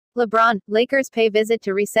LeBron, Lakers pay visit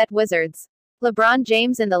to reset Wizards. LeBron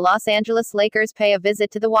James and the Los Angeles Lakers pay a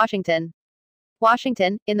visit to the Washington,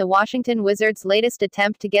 in the Washington Wizards' latest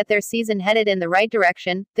attempt to get their season headed in the right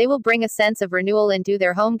direction. They will bring a sense of renewal into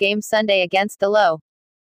their home game Sunday against the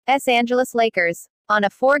Los Angeles Lakers. On a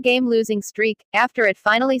 4-game losing streak, after it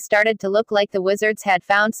finally started to look like the Wizards had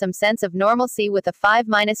found some sense of normalcy with a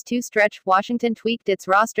 5-2 stretch, Washington tweaked its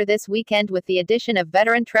roster this weekend with the addition of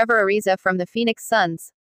veteran Trevor Ariza from the Phoenix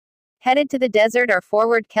Suns. Headed to the desert are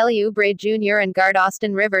forward Kelly Oubre Jr. and guard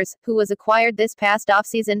Austin Rivers, who was acquired this past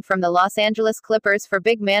offseason from the Los Angeles Clippers for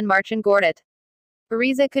big man Marcin Gortat.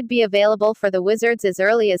 Ariza could be available for the Wizards as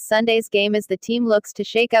early as Sunday's game as the team looks to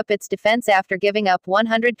shake up its defense after giving up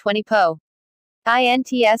 120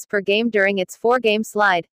 points per game during its 4-game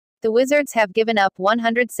slide. The Wizards have given up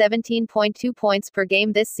 117.2 points per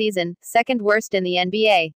game this season, second worst in the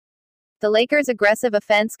NBA. The Lakers' aggressive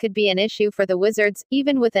offense could be an issue for the Wizards,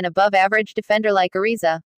 even with an above-average defender like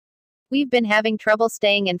Ariza. We've been having trouble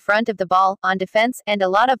staying in front of the ball, on defense, and a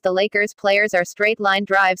lot of the Lakers' players are straight-line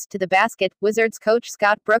drives to the basket, Wizards coach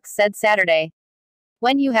Scott Brooks said Saturday.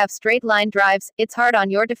 When you have straight-line drives, it's hard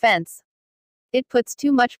on your defense. It puts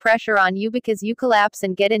too much pressure on you because you collapse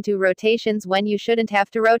and get into rotations when you shouldn't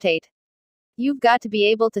have to rotate. You've got to be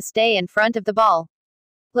able to stay in front of the ball.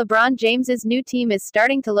 LeBron James's new team is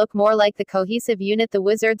starting to look more like the cohesive unit the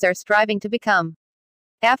Wizards are striving to become.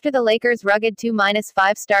 After the Lakers' rugged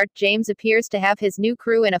 2-5 start, James appears to have his new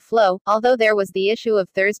crew in a flow, although there was the issue of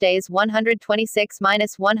Thursday's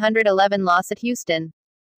 126-111 loss at Houston.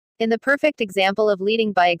 In the perfect example of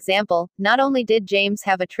leading by example, not only did James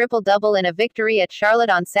have a triple-double in a victory at Charlotte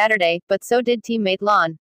on Saturday, but so did teammate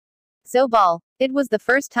Lonzo Ball. It was the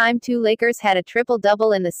first time two Lakers had a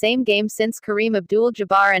triple-double in the same game since Kareem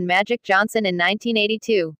Abdul-Jabbar and Magic Johnson in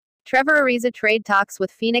 1982. Trevor Ariza trade talks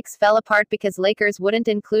with Phoenix fell apart because Lakers wouldn't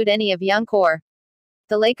include any of young core.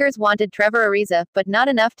 The Lakers wanted Trevor Ariza, but not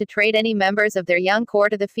enough to trade any members of their young core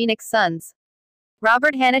to the Phoenix Suns.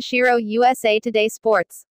 Robert Hanashiro, USA Today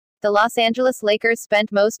Sports. The Los Angeles Lakers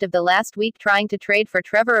spent most of the last week trying to trade for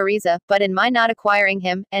Trevor Ariza, but in my not acquiring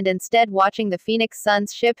him, and instead watching the Phoenix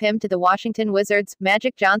Suns ship him to the Washington Wizards,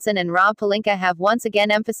 Magic Johnson and Rob Pelinka have once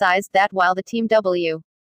again emphasized that while the team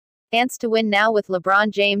wants to win now with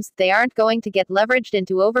LeBron James, they aren't going to get leveraged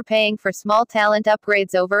into overpaying for small talent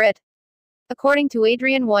upgrades over it. According to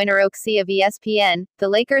Adrian Wojnarowski of ESPN, the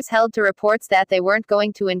Lakers held to reports that they weren't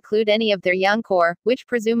going to include any of their young core, which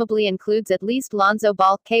presumably includes at least Lonzo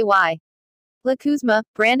Ball, Kawhi Leonard, Kuzma,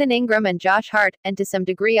 Brandon Ingram and Josh Hart, and to some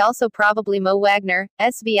degree also probably Mo Wagner,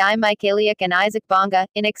 Svi Mykhailiuk and Isaac Bonga,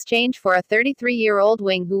 in exchange for a 33-year-old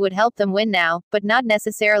wing who would help them win now, but not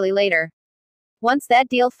necessarily later. Once that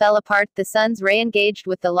deal fell apart, the Suns re-engaged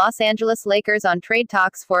with the Los Angeles Lakers on trade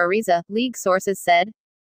talks for Ariza, league sources said.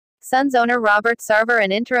 Suns owner Robert Sarver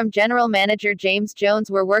and interim general manager James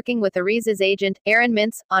Jones were working with Ariza's agent, Aaron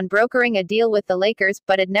Mintz, on brokering a deal with the Lakers,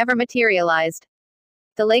 but it never materialized.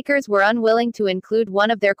 The Lakers were unwilling to include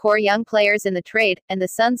one of their core young players in the trade, and the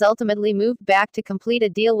Suns ultimately moved back to complete a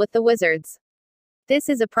deal with the Wizards. This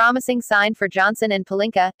is a promising sign for Johnson and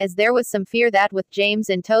Pelinka, as there was some fear that with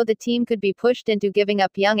James in tow the team could be pushed into giving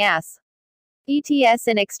up young ETS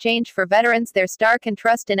in exchange for veterans their star can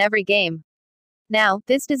trust in every game. Now,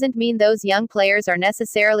 this doesn't mean those young players are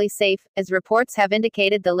necessarily safe, as reports have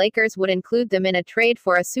indicated the Lakers would include them in a trade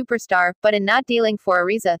for a superstar, but in not dealing for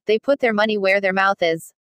Ariza, they put their money where their mouth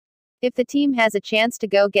is. If the team has a chance to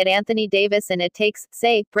go get Anthony Davis and it takes,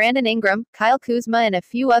 say, Brandon Ingram, Kyle Kuzma and a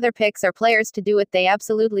few other picks or players to do it, they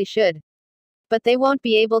absolutely should. But they won't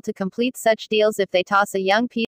be able to complete such deals if they toss a young piece